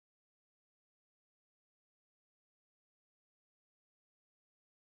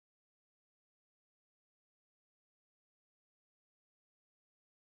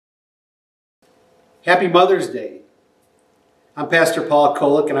Happy Mother's Day. I'm Pastor Paul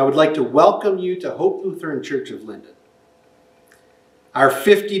Kolick, and I would like to welcome you to Hope Lutheran Church of Linden. Our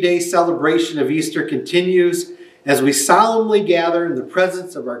 50-day celebration of Easter continues as we solemnly gather in the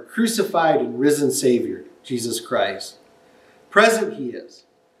presence of our crucified and risen Savior, Jesus Christ. Present he is,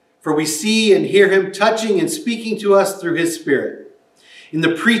 for we see and hear him touching and speaking to us through his Spirit in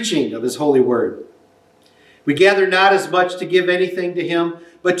the preaching of his holy word. We gather not as much to give anything to him,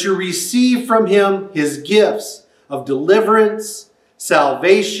 but to receive from him his gifts of deliverance,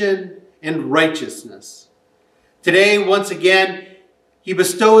 salvation, and righteousness. Today, once again, he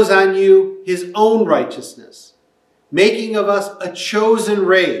bestows on you his own righteousness, making of us a chosen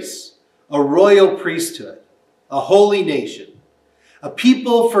race, a royal priesthood, a holy nation, a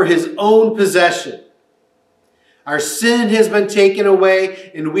people for his own possession. Our sin has been taken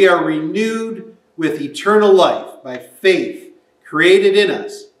away, and we are renewed with eternal life by faith created in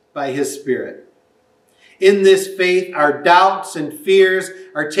us by his Spirit. In this faith, our doubts and fears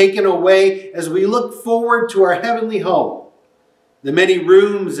are taken away as we look forward to our heavenly home, the many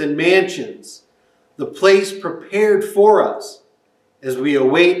rooms and mansions, the place prepared for us as we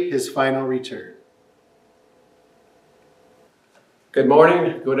await his final return. Good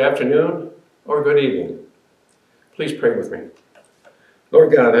morning, good afternoon, or good evening. Please pray with me.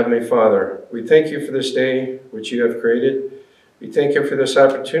 Lord God, Heavenly Father, we thank you for this day which you have created. We thank you for this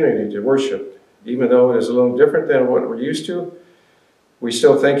opportunity to worship. Even though it is a little different than what we're used to, we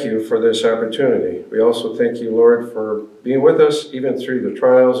still thank you for this opportunity. We also thank you, Lord, for being with us even through the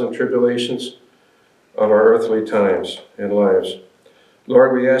trials and tribulations of our earthly times and lives.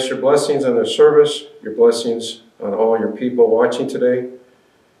 Lord, we ask your blessings on this service, your blessings on all your people watching today.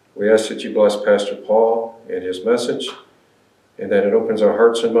 We ask that you bless Pastor Paul and his message, and that it opens our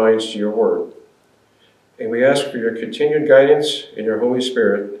hearts and minds to your word. And we ask for your continued guidance in your Holy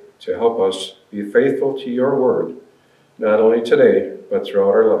Spirit to help us be faithful to your word, not only today, but throughout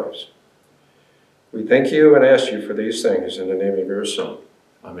our lives. We thank you and ask you for these things in the name of your Son.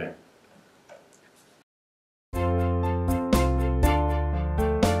 Amen.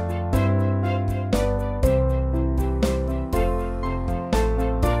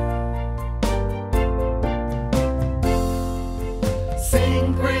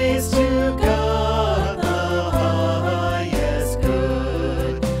 Sing praise to God, the highest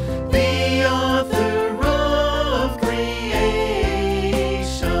good, the author of creation,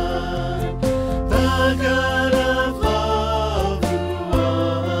 the God of love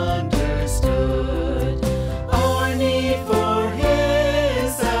who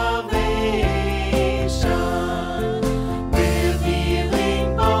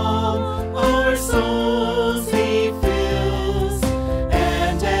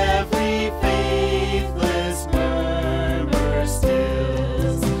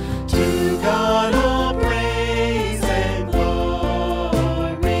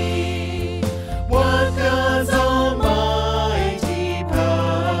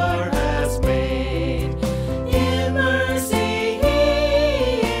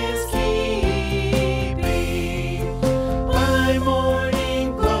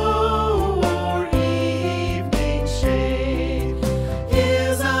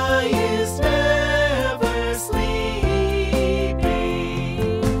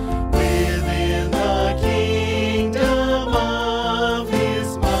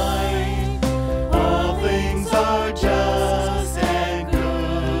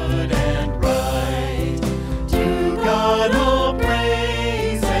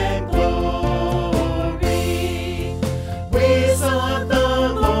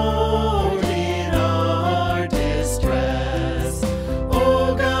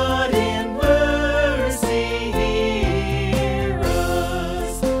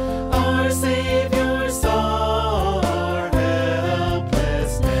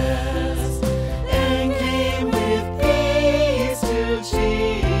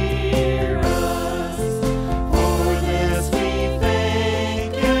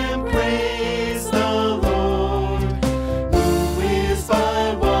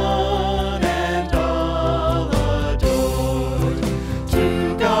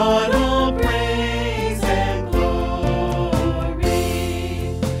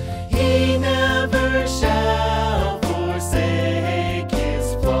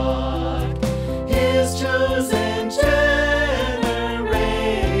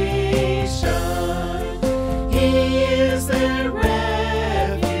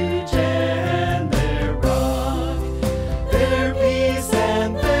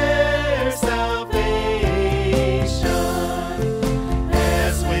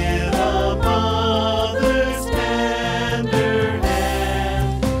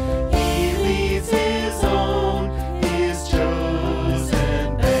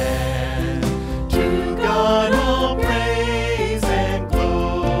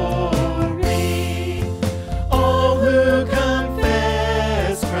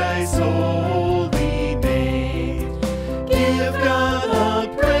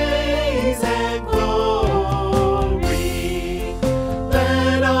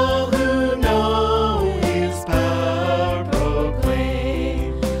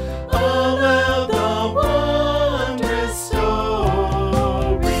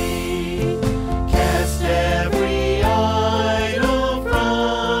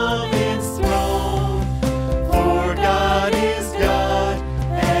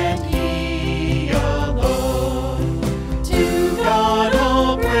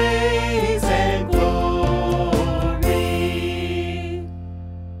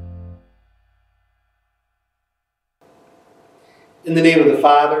In the name of the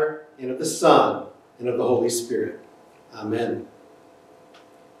Father, and of the Son, and of the Holy Spirit. Amen.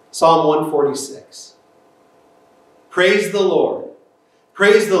 Psalm 146. Praise the Lord.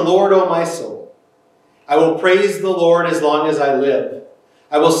 Praise the Lord, O my soul. I will praise the Lord as long as I live.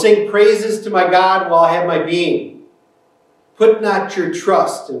 I will sing praises to my God while I have my being. Put not your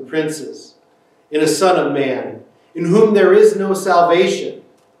trust in princes, in a son of man, in whom there is no salvation.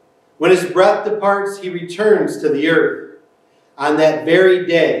 When his breath departs, he returns to the earth. On that very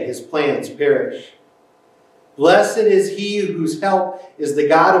day, his plans perish. Blessed is he whose help is the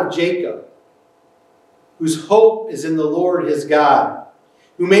God of Jacob, whose hope is in the Lord his God,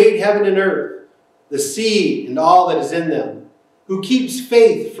 who made heaven and earth, the sea and all that is in them, who keeps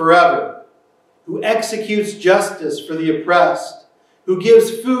faith forever, who executes justice for the oppressed, who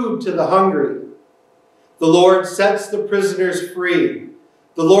gives food to the hungry. The Lord sets the prisoners free.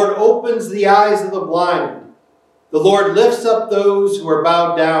 The Lord opens the eyes of the blind. The Lord lifts up those who are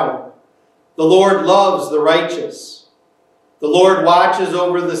bowed down. The Lord loves the righteous. The Lord watches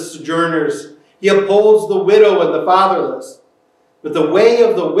over the sojourners. He upholds the widow and the fatherless. But the way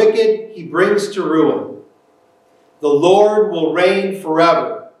of the wicked he brings to ruin. The Lord will reign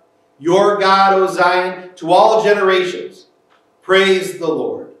forever. Your God, O Zion, to all generations. Praise the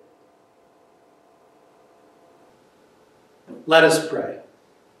Lord. Let us pray.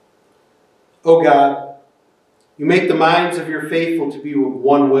 O God, you make the minds of your faithful to be with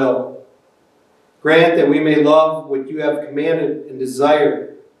one will. Grant that we may love what you have commanded and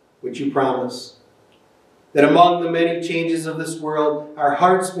desire what you promise. That among the many changes of this world, our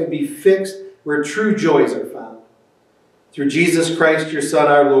hearts may be fixed where true joys are found. Through Jesus Christ, your Son,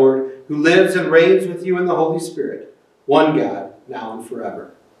 our Lord, who lives and reigns with you in the Holy Spirit, one God, now and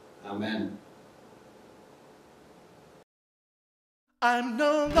forever. Amen. I'm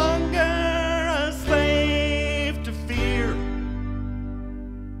no longer a slave to fear.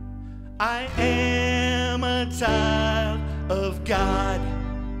 I am a child of God.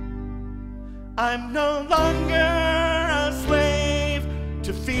 I'm no longer a slave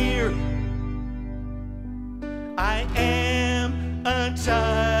to fear. I am a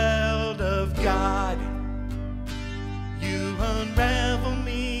child of God. You unravel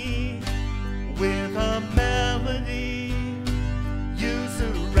me with a melody. You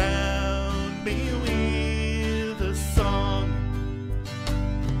surround me with a song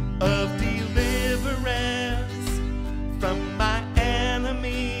of deliverance from my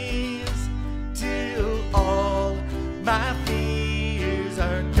enemies till all my fears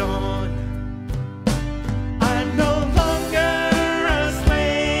are gone. I'm no longer a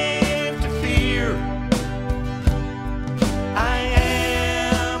slave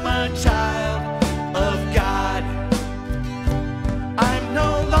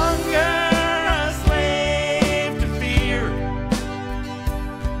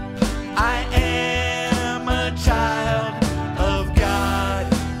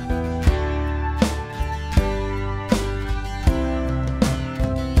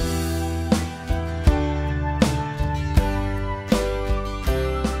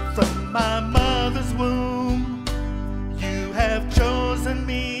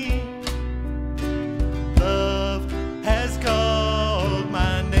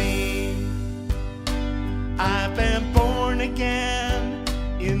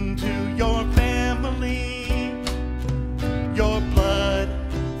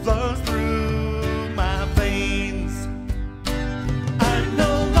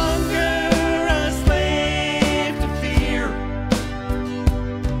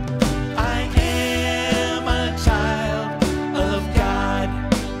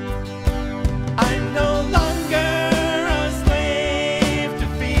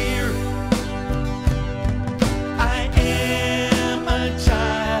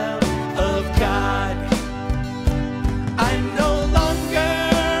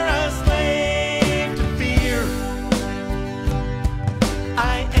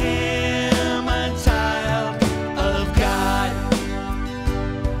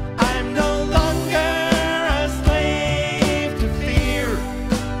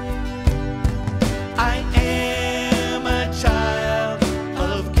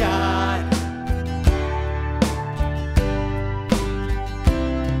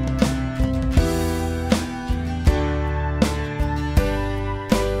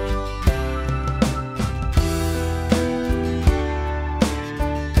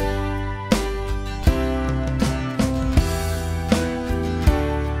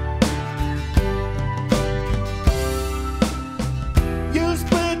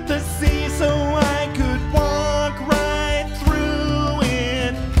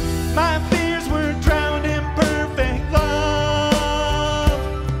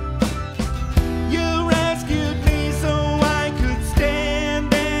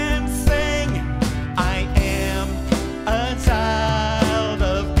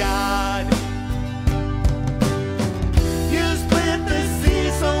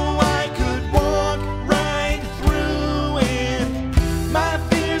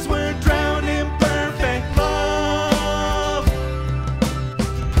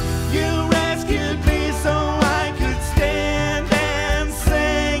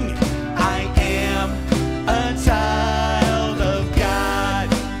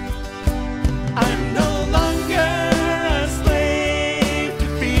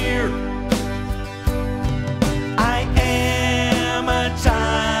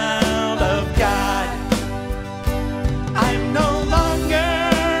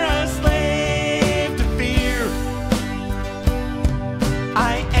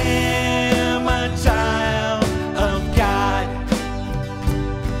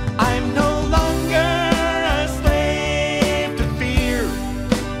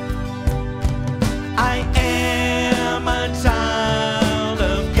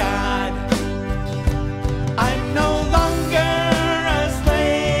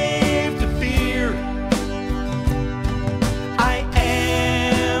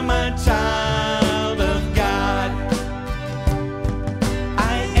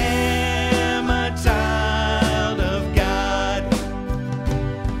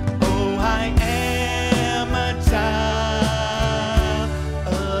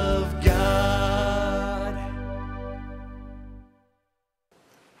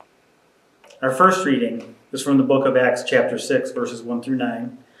Our first reading is from the book of Acts, chapter 6, verses 1 through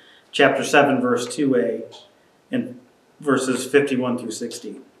 9, chapter 7, verse 2a, and verses 51 through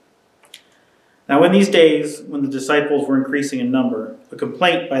 60. Now in these days, when the disciples were increasing in number, a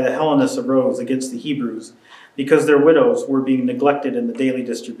complaint by the Hellenists arose against the Hebrews, because their widows were being neglected in the daily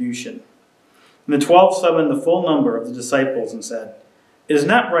distribution. And the 12 summoned the full number of the disciples and said, "It is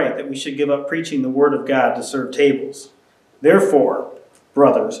not right that we should give up preaching the word of God to serve tables. Therefore,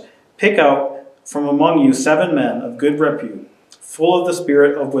 brothers, pick out from among you 7 men of good repute, full of the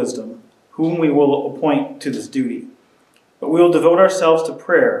spirit of wisdom, whom we will appoint to this duty. But we will devote ourselves to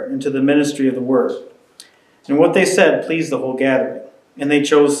prayer and to the ministry of the word." And what they said pleased the whole gathering. And they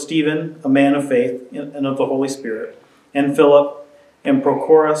chose Stephen, a man of faith and of the Holy Spirit, and Philip, and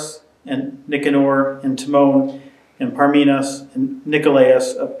Prochorus, and Nicanor, and Timon, and Parmenas, and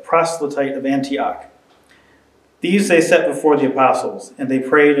Nicolaus, a proselyte of Antioch. These they set before the apostles, and they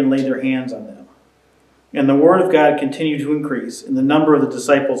prayed and laid their hands on them. And the word of God continued to increase, and the number of the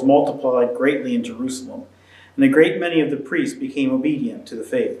disciples multiplied greatly in Jerusalem. And a great many of the priests became obedient to the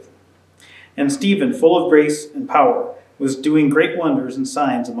faith. And Stephen, full of grace and power, was doing great wonders and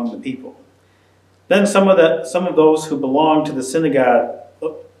signs among the people. Then some of those who belonged to the synagogue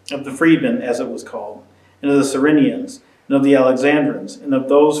of the freedmen, as it was called, and of the Cyrenians, and of the Alexandrians, and of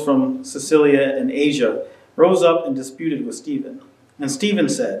those from Cilicia and Asia, rose up and disputed with Stephen. And Stephen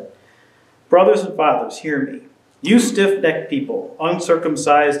said, "Brothers and fathers, hear me. You stiff-necked people,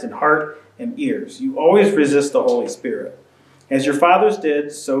 uncircumcised in heart and ears, you always resist the Holy Spirit. As your fathers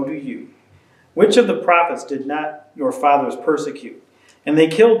did, so do you. Which of the prophets did not your fathers persecute? And they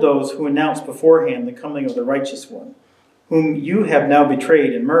killed those who announced beforehand the coming of the righteous one, whom you have now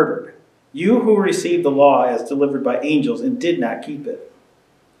betrayed and murdered. You who received the law as delivered by angels and did not keep it."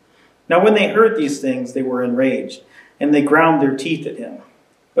 Now when they heard these things, they were enraged, and they ground their teeth at him.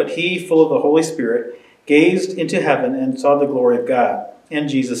 But he, full of the Holy Spirit, gazed into heaven and saw the glory of God, and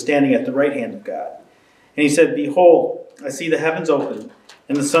Jesus standing at the right hand of God. And he said, "Behold, I see the heavens open,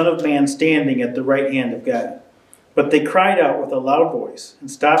 and the Son of Man standing at the right hand of God." But they cried out with a loud voice,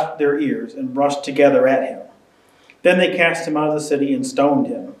 and stopped their ears, and rushed together at him. Then they cast him out of the city and stoned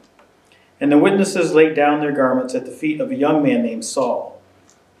him. And the witnesses laid down their garments at the feet of a young man named Saul.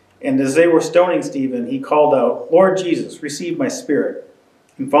 And as they were stoning Stephen, he called out, "Lord Jesus, receive my spirit."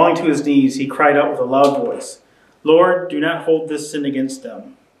 And falling to his knees, he cried out with a loud voice, "Lord, do not hold this sin against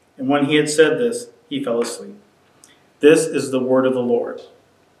them." And when he had said this, he fell asleep. This is the word of the Lord.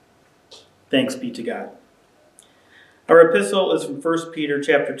 Thanks be to God. Our epistle is from 1 Peter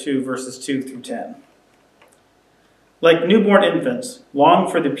chapter 2, verses 2 through 10. Like newborn infants, long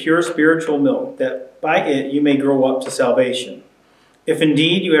for the pure spiritual milk, that by it you may grow up to salvation. If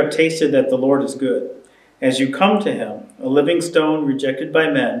indeed you have tasted that the Lord is good, as you come to him, a living stone rejected by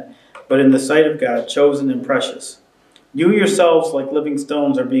men, but in the sight of God chosen and precious. You yourselves, like living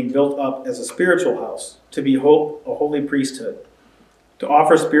stones, are being built up as a spiritual house, to be a holy priesthood, to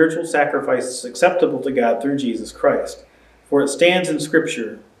offer spiritual sacrifices acceptable to God through Jesus Christ. For it stands in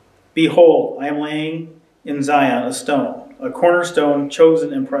Scripture, "Behold, I am laying in Zion a stone, a cornerstone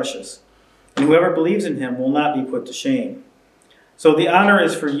chosen and precious, and whoever believes in him will not be put to shame." So the honor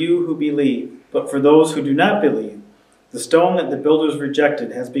is for you who believe, but for those who do not believe, the stone that the builders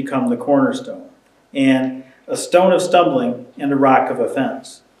rejected has become the cornerstone, and a stone of stumbling and a rock of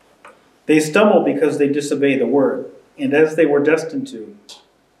offense. They stumble because they disobey the word, and as they were destined to.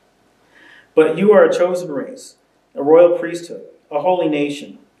 But you are a chosen race, a royal priesthood, a holy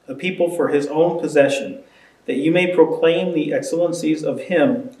nation, a people for his own possession, that you may proclaim the excellencies of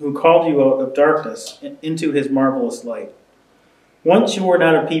him who called you out of darkness into his marvelous light. Once you were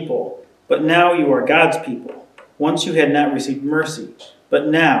not a people, but now you are God's people. Once you had not received mercy, but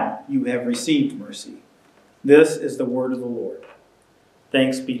now you have received mercy. This is the word of the Lord.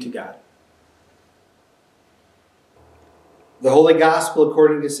 Thanks be to God. The Holy Gospel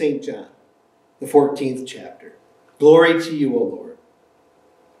according to St. John, the 14th chapter. Glory to you, O Lord.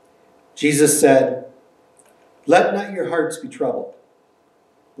 Jesus said, "Let not your hearts be troubled.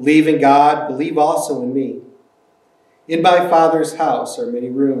 Believe in God, believe also in me. In my Father's house are many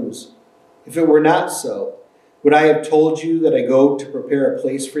rooms. If it were not so, would I have told you that I go to prepare a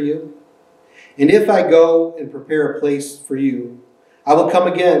place for you? And if I go and prepare a place for you, I will come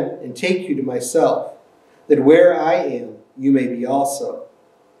again and take you to myself, that where I am, you may be also.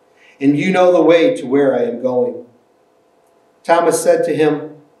 And you know the way to where I am going." Thomas said to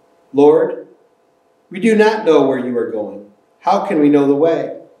him, "Lord, we do not know where you are going. How can we know the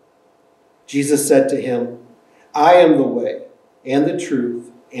way?" Jesus said to him, "I am the way, and the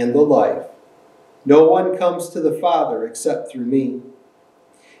truth, and the life. No one comes to the Father except through me.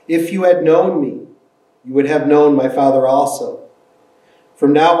 If you had known me, you would have known my Father also.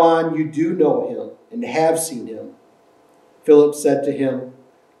 From now on you do know him and have seen him." Philip said to him,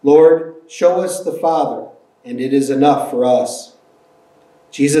 "Lord, show us the Father, and it is enough for us."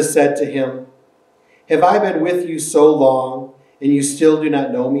 Jesus said to him, "Have I been with you so long, and you still do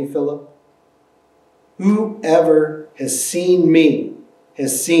not know me, Philip? Whoever has seen me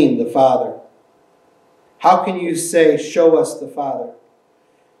has seen the Father. How can you say, 'Show us the Father'?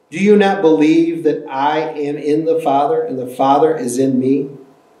 Do you not believe that I am in the Father, and the Father is in me?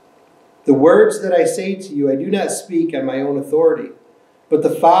 The words that I say to you, I do not speak on my own authority, but the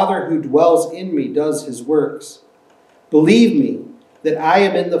Father who dwells in me does his works. Believe me that I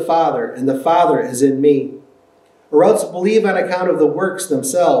am in the Father, and the Father is in me. Or else believe on account of the works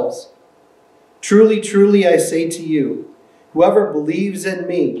themselves. Truly, truly, I say to you, whoever believes in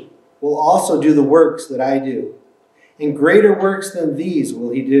me will also do the works that I do. And greater works than these will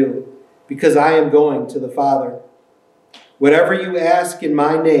he do, because I am going to the Father. Whatever you ask in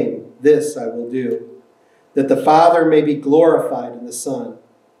my name, this I will do, that the Father may be glorified in the Son.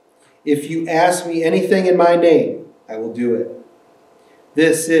 If you ask me anything in my name, I will do it."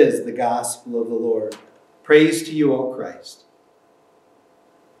 This is the gospel of the Lord. Praise to you, O Christ.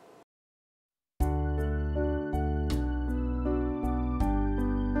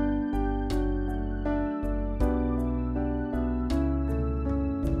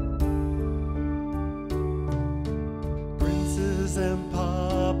 Princes and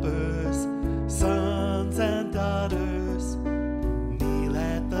paupers, sons and daughters, kneel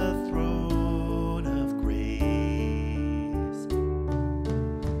at the throne of grace.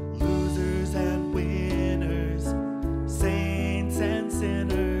 Losers and winners, saints and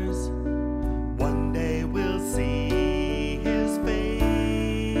sinners, one day we'll see his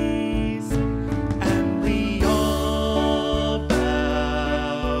face. And we all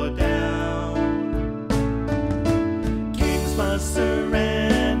bow down. Kings must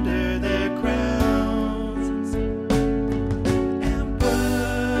surrender their crowns and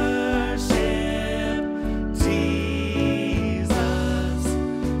worship Jesus,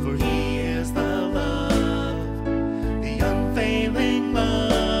 for he is the love, the unfailing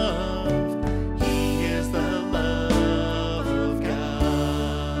love. He is the love of God.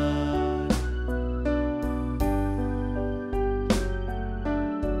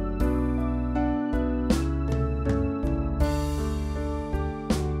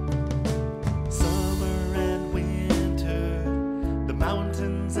 Summer and winter, the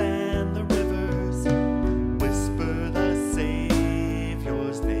mountains and the rivers whisper the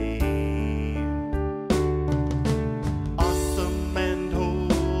Savior's name. Awesome and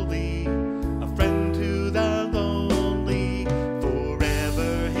holy, a friend to the lonely,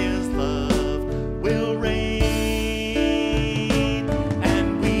 forever his love will reign.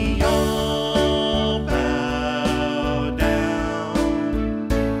 And we all bow down.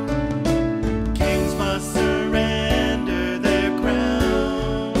 Kings must surrender their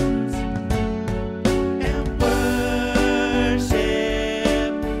crowns and worship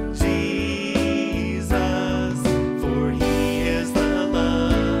Jesus, for he is the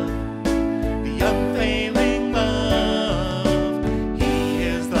love, the unfailing love. He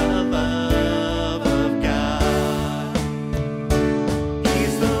is the love of God.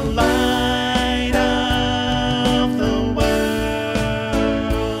 He's the light of the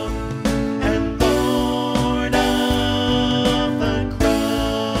world and Lord of the cross.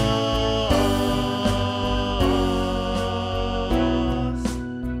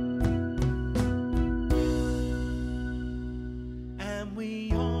 And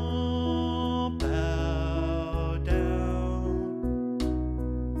we all bow down.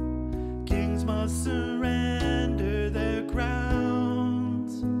 Kings must surrender their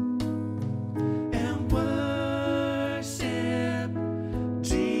crowns and worship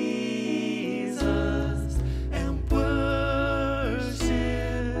Jesus, and worship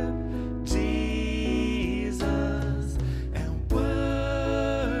Jesus, and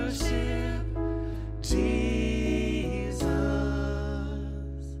worship Jesus,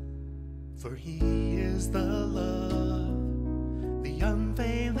 for he is the love, the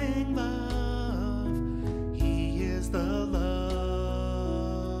unfailing love. He is the love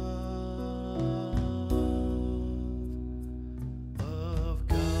of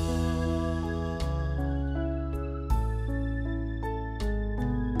God.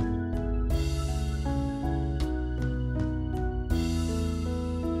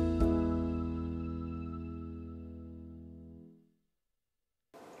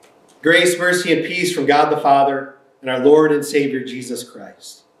 Grace, mercy, and peace from God the Father and our Lord and Savior Jesus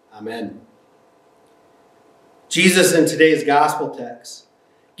Christ. Amen. Jesus in today's gospel text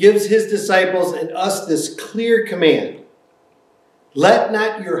gives his disciples and us this clear command: let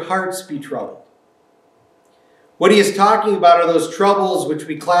not your hearts be troubled. What he is talking about are those troubles which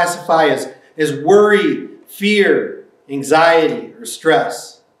we classify as worry, fear, anxiety, or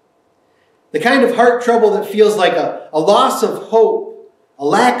stress. The kind of heart trouble that feels like a loss of hope, a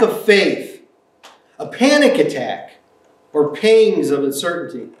lack of faith, a panic attack, or pangs of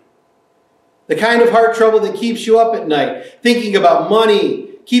uncertainty. The kind of heart trouble that keeps you up at night, thinking about money,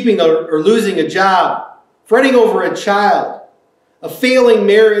 keeping or losing a job, fretting over a child, a failing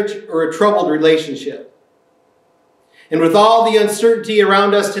marriage, or a troubled relationship. And with all the uncertainty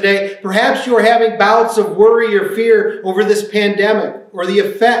around us today, perhaps you are having bouts of worry or fear over this pandemic or the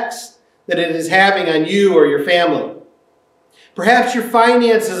effects that it is having on you or your family. Perhaps your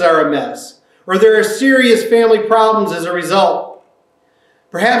finances are a mess, or there are serious family problems as a result.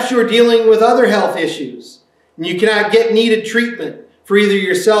 Perhaps you are dealing with other health issues, and you cannot get needed treatment for either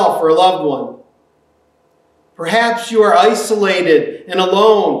yourself or a loved one. Perhaps you are isolated and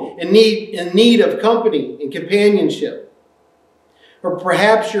alone and in need of company and companionship. Or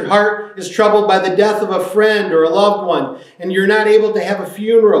perhaps your heart is troubled by the death of a friend or a loved one, and you're not able to have a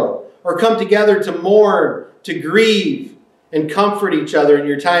funeral or come together to mourn, to grieve, and comfort each other in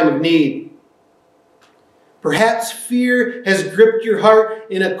your time of need. Perhaps fear has gripped your heart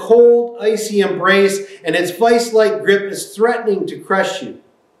in a cold, icy embrace, and its vice-like grip is threatening to crush you.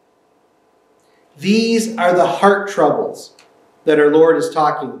 These are the heart troubles that our Lord is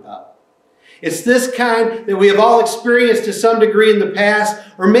talking about. It's this kind that we have all experienced to some degree in the past,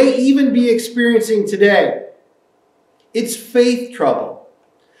 or may even be experiencing today. It's faith trouble,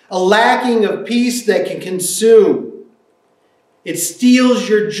 a lacking of peace that can consume. It steals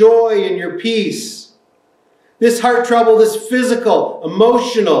your joy and your peace. This heart trouble, this physical,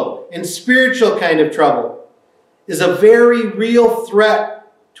 emotional, and spiritual kind of trouble, is a very real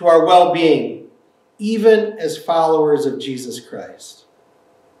threat to our well-being, even as followers of Jesus Christ.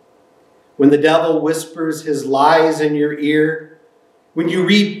 When the devil whispers his lies in your ear, when you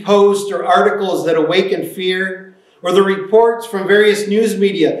read posts or articles that awaken fear, or the reports from various news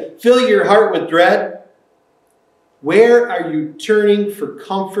media fill your heart with dread, where are you turning for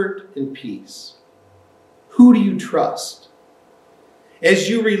comfort and peace? Who do you trust? As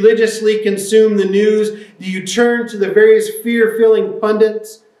you religiously consume the news, do you turn to the various fear-filling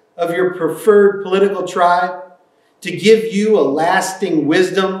pundits of your preferred political tribe to give you a lasting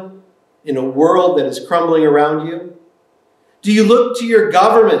wisdom in a world that is crumbling around you? Do you look to your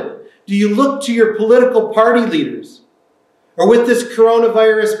government? Do you look to your political party leaders? Or with this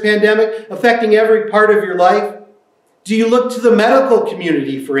coronavirus pandemic affecting every part of your life, do you look to the medical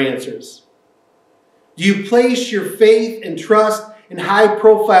community for answers? Do you place your faith and trust in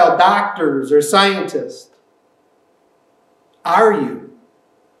high-profile doctors or scientists? Are you?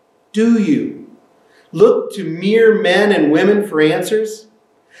 Do you look to mere men and women for answers?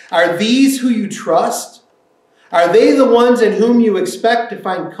 Are these who you trust? Are they the ones in whom you expect to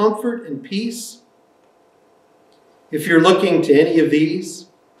find comfort and peace? If you're looking to any of these,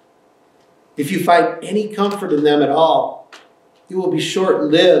 if you find any comfort in them at all, it will be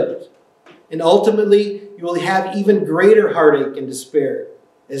short-lived. And ultimately, you will have even greater heartache and despair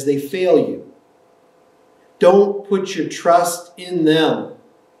as they fail you. Don't put your trust in them.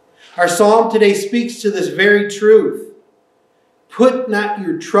 Our psalm today speaks to this very truth. Put not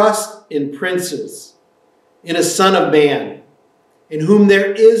your trust in princes, in a son of man, in whom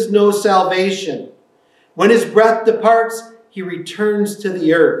there is no salvation. When his breath departs, he returns to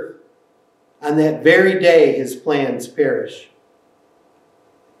the earth. On that very day, his plans perish.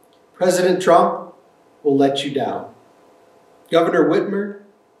 President Trump will let you down. Governor Whitmer,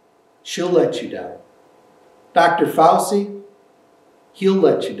 she'll let you down. Dr. Fauci, he'll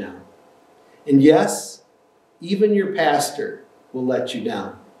let you down. And yes, even your pastor will let you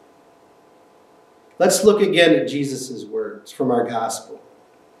down. Let's look again at Jesus' words from our gospel.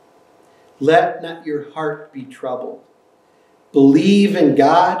 Let not your heart be troubled. Believe in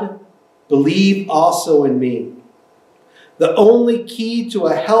God, believe also in me. The only key to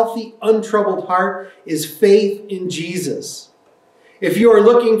a healthy, untroubled heart is faith in Jesus. If you are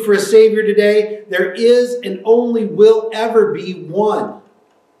looking for a Savior today, there is and only will ever be one.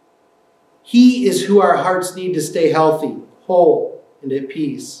 He is who our hearts need to stay healthy, whole, and at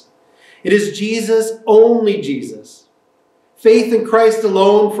peace. It is Jesus, only Jesus. Faith in Christ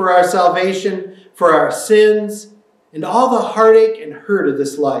alone for our salvation, for our sins, and all the heartache and hurt of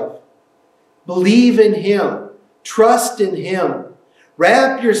this life. Believe in Him. Trust in Him.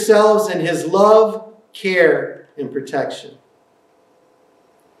 Wrap yourselves in His love, care, and protection.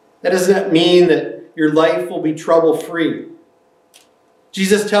 That does not mean that your life will be trouble-free.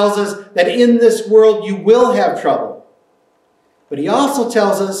 Jesus tells us that in this world you will have trouble. But he also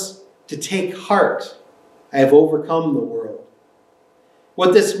tells us to take heart. I have overcome the world.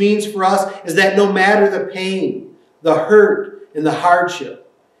 What this means for us is that no matter the pain, the hurt, and the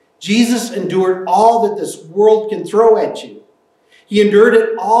hardship, Jesus endured all that this world can throw at you. He endured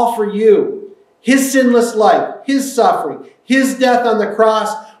it all for you. His sinless life, his suffering, his death on the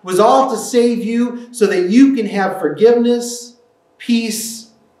cross was all to save you so that you can have forgiveness,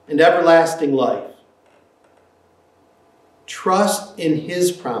 peace, and everlasting life. Trust in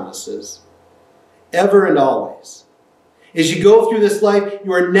his promises, ever and always. As you go through this life,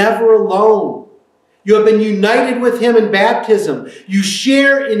 you are never alone. You have been united with him in baptism. You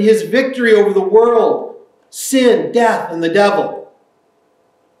share in his victory over the world, sin, death, and the devil.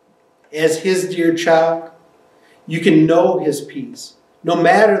 As his dear child, you can know his peace, no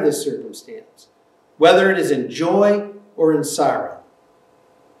matter the circumstance, whether it is in joy or in sorrow.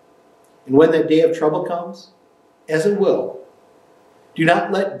 And when that day of trouble comes, as it will, do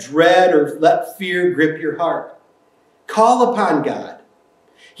not let dread or let fear grip your heart. Call upon God.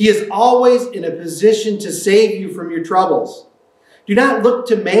 He is always in a position to save you from your troubles. Do not look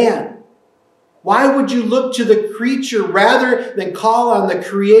to man. Why would you look to the creature rather than call on the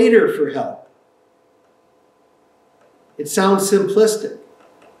Creator for help? It sounds simplistic,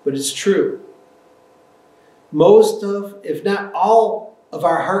 but it's true. Most of, if not all, of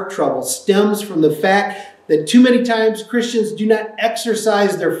our heart trouble stems from the fact that too many times Christians do not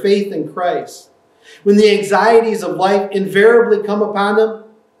exercise their faith in Christ. When the anxieties of life invariably come upon them,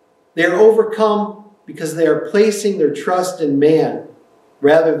 they are overcome because they are placing their trust in man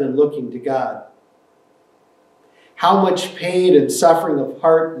rather than looking to God. How much pain and suffering of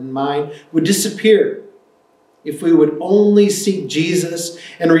heart and mind would disappear if we would only seek Jesus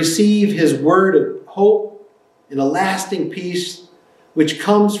and receive his word of hope and a lasting peace which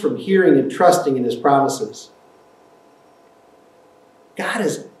comes from hearing and trusting in his promises. God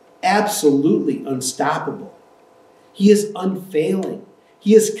is absolutely unstoppable. He is unfailing.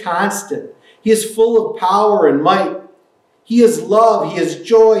 He is constant. He is full of power and might. He is love. He is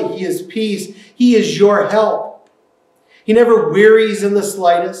joy. He is peace. He is your help. He never wearies in the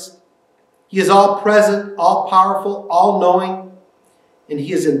slightest. He is all present, all powerful, all knowing, and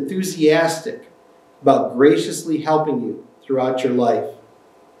he is enthusiastic about graciously helping you throughout your life.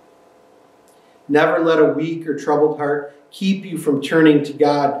 Never let a weak or troubled heart keep you from turning to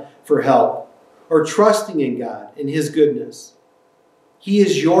God for help or trusting in God and his goodness. He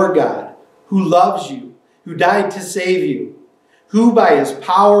is your God who loves you, who died to save you, who by his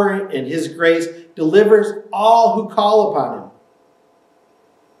power and his grace delivers all who call upon him.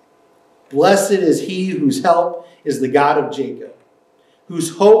 Blessed is he whose help is the God of Jacob,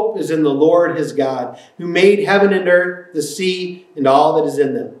 whose hope is in the Lord his God, who made heaven and earth, the sea, and all that is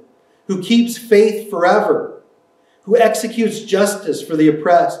in them, who keeps faith forever, who executes justice for the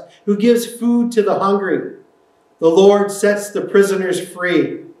oppressed, who gives food to the hungry. The Lord sets the prisoners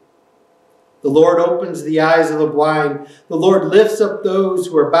free. The Lord opens the eyes of the blind. The Lord lifts up those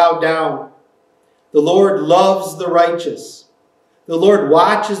who are bowed down. The Lord loves the righteous. The Lord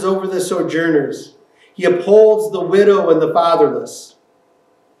watches over the sojourners. He upholds the widow and the fatherless.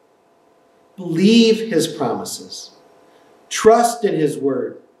 Believe his promises. Trust in his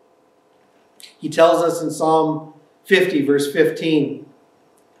word. He tells us in Psalm 50, verse 15,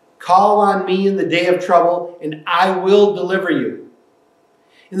 call on me in the day of trouble, and I will deliver you.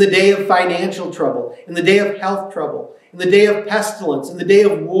 In the day of financial trouble, in the day of health trouble, in the day of pestilence, in the day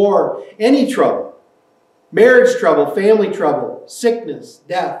of war, any trouble, marriage trouble, family trouble, sickness,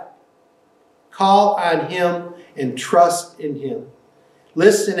 death. Call on him and trust in him.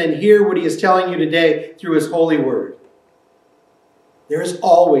 Listen and hear what he is telling you today through his holy word. There is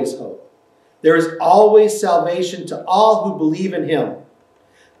always hope. There is always salvation to all who believe in him.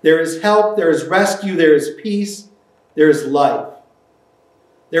 There is help, there is rescue, there is peace, there is life.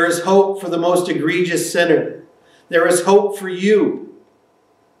 There is hope for the most egregious sinner. There is hope for you.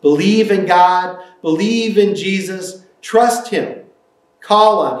 Believe in God, believe in Jesus, trust him,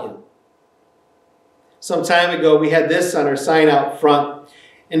 call on him. Some time ago, we had this on our sign out front,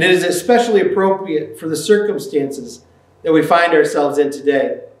 and it is especially appropriate for the circumstances that we find ourselves in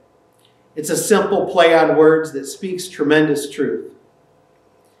today. It's a simple play on words that speaks tremendous truth.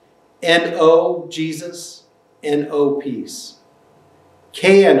 N-O, Jesus, N-O, peace.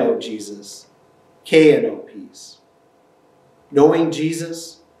 K-N-O, Jesus, K-N-O, peace. Knowing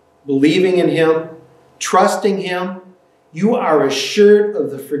Jesus, believing in him, trusting him, you are assured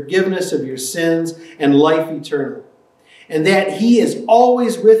of the forgiveness of your sins and life eternal, and that he is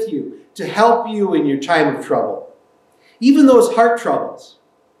always with you to help you in your time of trouble. even those heart troubles.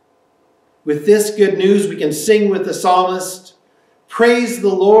 With this good news, we can sing with the psalmist, praise the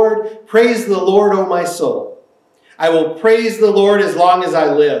Lord, O my soul. I will praise the Lord as long as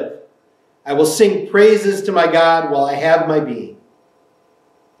I live. I will sing praises to my God while I have my being.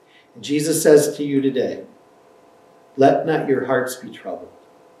 And Jesus says to you today, let not your hearts be troubled.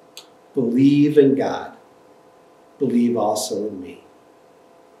 Believe in God. Believe also in me.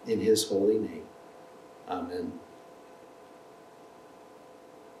 In his holy name. Amen.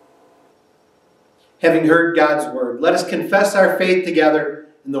 Having heard God's word, let us confess our faith together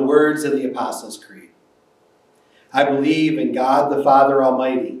in the words of the Apostles' Creed. I believe in God the Father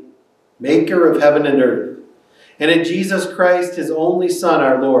Almighty, maker of heaven and earth, and in Jesus Christ, his only Son,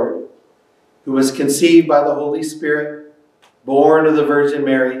 our Lord, who was conceived by the Holy Spirit, born of the Virgin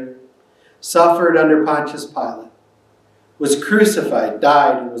Mary, suffered under Pontius Pilate, was crucified,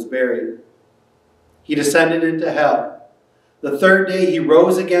 died, and was buried. He descended into hell. The third day he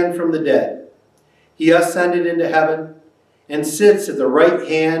rose again from the dead. He ascended into heaven and sits at the right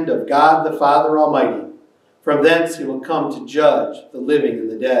hand of God the Father Almighty. From thence he will come to judge the living and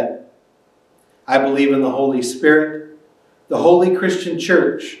the dead. I believe in the Holy Spirit, the holy Christian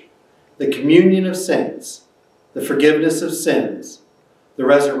church, the communion of saints, the forgiveness of sins, the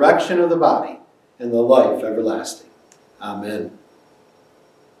resurrection of the body, and the life everlasting. Amen.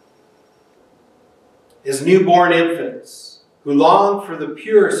 As newborn infants who long for the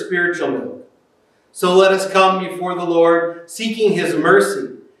pure spiritual milk, so let us come before the Lord, seeking his mercy,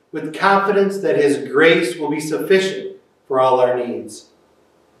 with confidence that his grace will be sufficient for all our needs.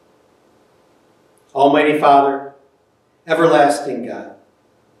 Almighty Father, everlasting God,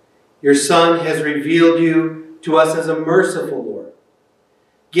 your Son has revealed you to us as a merciful Lord.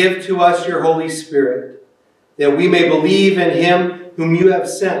 Give to us your Holy Spirit, that we may believe in him whom you have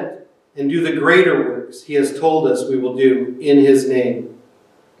sent, and do the greater works he has told us we will do in his name.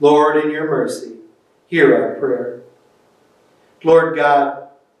 Lord, in your mercy, hear our prayer. Lord God,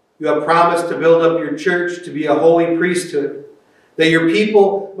 you have promised to build up your church to be a holy priesthood, that your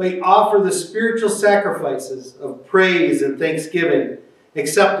people may offer the spiritual sacrifices of praise and thanksgiving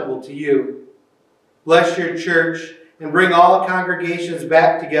acceptable to you. Bless your church and bring all congregations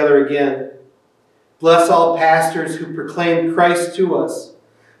back together again. Bless all pastors who proclaim Christ to us.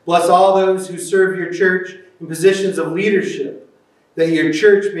 Bless all those who serve your church in positions of leadership, that your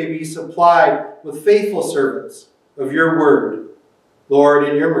church may be supplied with faithful servants of your word. Lord,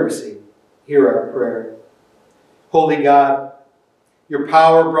 in your mercy, hear our prayer. Holy God, your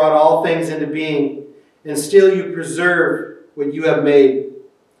power brought all things into being, and still you preserve what you have made.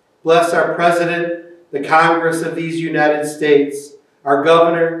 Bless our President, the Congress of these United States, our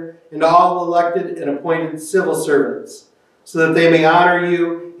Governor, and all elected and appointed civil servants, so that they may honor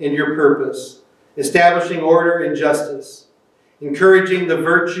you and your purpose, establishing order and justice, encouraging the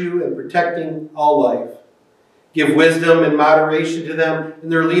virtue and protecting all life. Give wisdom and moderation to them in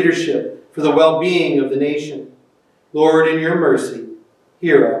their leadership for the well-being of the nation. Lord, in your mercy,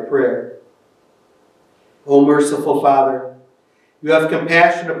 hear our prayer. O merciful Father, you have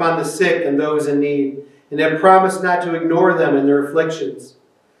compassion upon the sick and those in need, and have promised not to ignore them in their afflictions.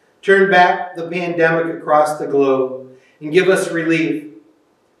 Turn back the pandemic across the globe and give us relief.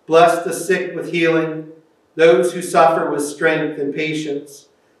 Bless the sick with healing, those who suffer with strength and patience,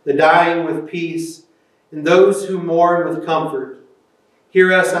 the dying with peace, and those who mourn with comfort.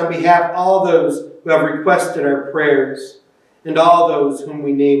 Hear us on behalf of all those who have requested our prayers, and all those whom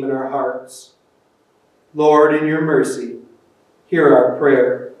we name in our hearts. Lord, in your mercy, hear our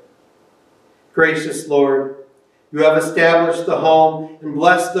prayer. Gracious Lord, you have established the home and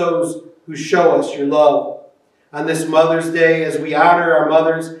blessed those who show us your love. On this Mother's Day, as we honor our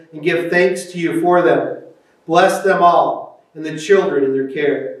mothers and give thanks to you for them, bless them all and the children in their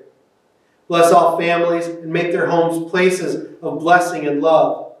care. Bless all families and make their homes places of blessing and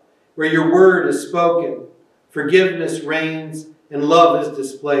love, where your word is spoken, forgiveness reigns, and love is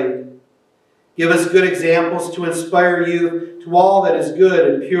displayed. Give us good examples to inspire you to all that is good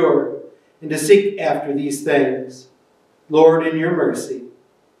and pure, and to seek after these things. Lord, in your mercy,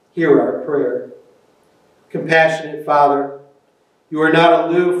 hear our prayer. Compassionate Father, you are not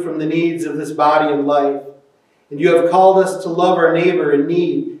aloof from the needs of this body and life, and you have called us to love our neighbor in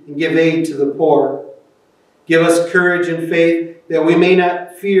need and give aid to the poor. Give us courage and faith that we may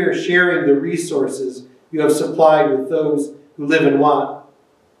not fear sharing the resources you have supplied with those who live in want.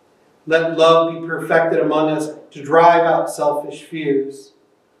 Let love be perfected among us to drive out selfish fears.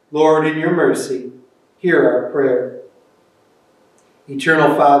 Lord, in your mercy, hear our prayer.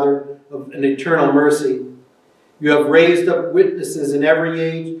 Eternal Father of an eternal mercy, you have raised up witnesses in every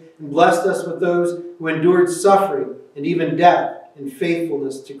age and blessed us with those who endured suffering and even death in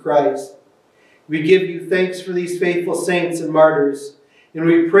faithfulness to Christ. We give you thanks for these faithful saints and martyrs, and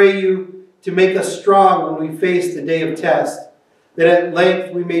we pray you to make us strong when we face the day of test, that at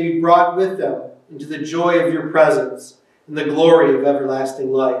length we may be brought with them into the joy of your presence and the glory of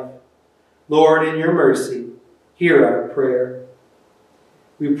everlasting life. Lord, in your mercy, hear our prayer.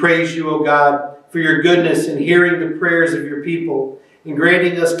 We praise you, O God, for your goodness in hearing the prayers of your people and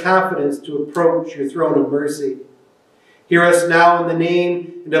granting us confidence to approach your throne of mercy. Hear us now in the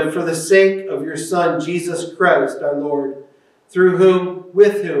name and for the sake of your Son, Jesus Christ, our Lord, through whom,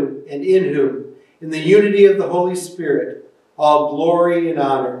 with whom, and in whom, in the unity of the Holy Spirit, all glory and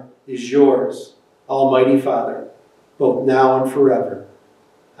honor is yours, Almighty Father, both now and forever.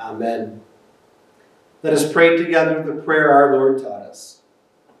 Amen. Let us pray together the prayer our Lord taught us.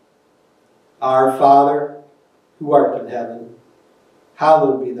 Our Father, who art in heaven,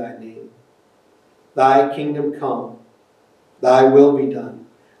 hallowed be thy name. Thy kingdom come, thy will be done,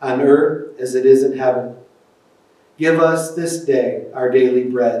 on earth as it is in heaven. Give us this day our daily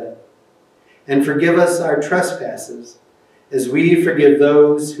bread, and forgive us our trespasses, as we forgive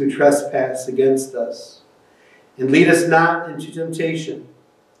those who trespass against us. And lead us not into temptation,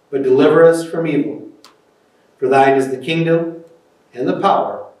 but deliver us from evil. For thine is the kingdom, and the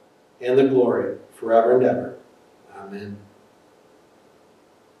power, and the glory, forever and ever. Amen.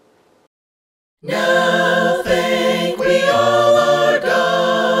 Now thank we all our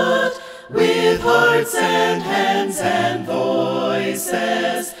God, with hearts and hands and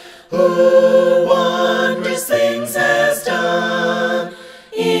voices, who wondrous things has done,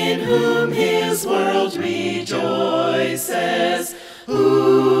 in whom his world rejoices,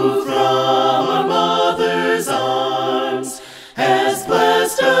 who from our mother's arms has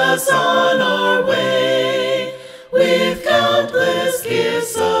blessed us on our way, with countless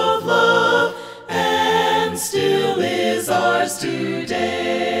gifts of love, and still is ours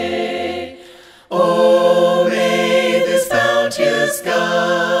today. Oh, may this bounteous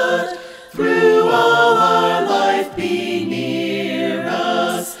God through all our life be near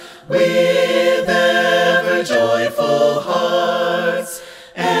us, with ever joyful hearts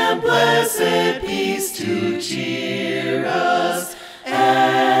and blessed peace to cheer us,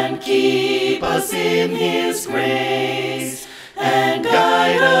 and keep us in his grace, and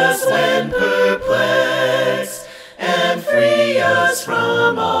guide us when perplexed, and free us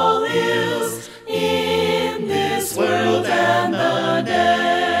from all ills in this world and the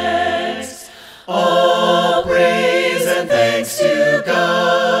next. All praise and thanks to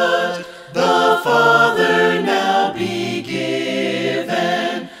God, the Father, now be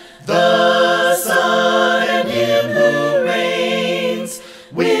given, the Son, and him who reigns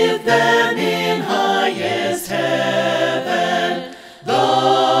with them in highest heaven,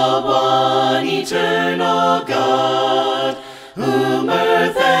 the one eternal God, whom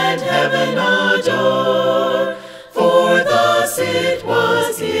earth and heaven adore. For thus it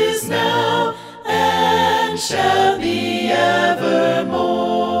was, is now, and shall be evermore.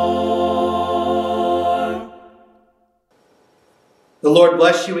 The Lord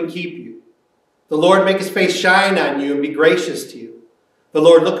bless you and keep you. The Lord make his face shine on you and be gracious to you. The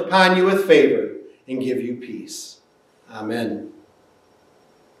Lord look upon you with favor and give you peace. Amen.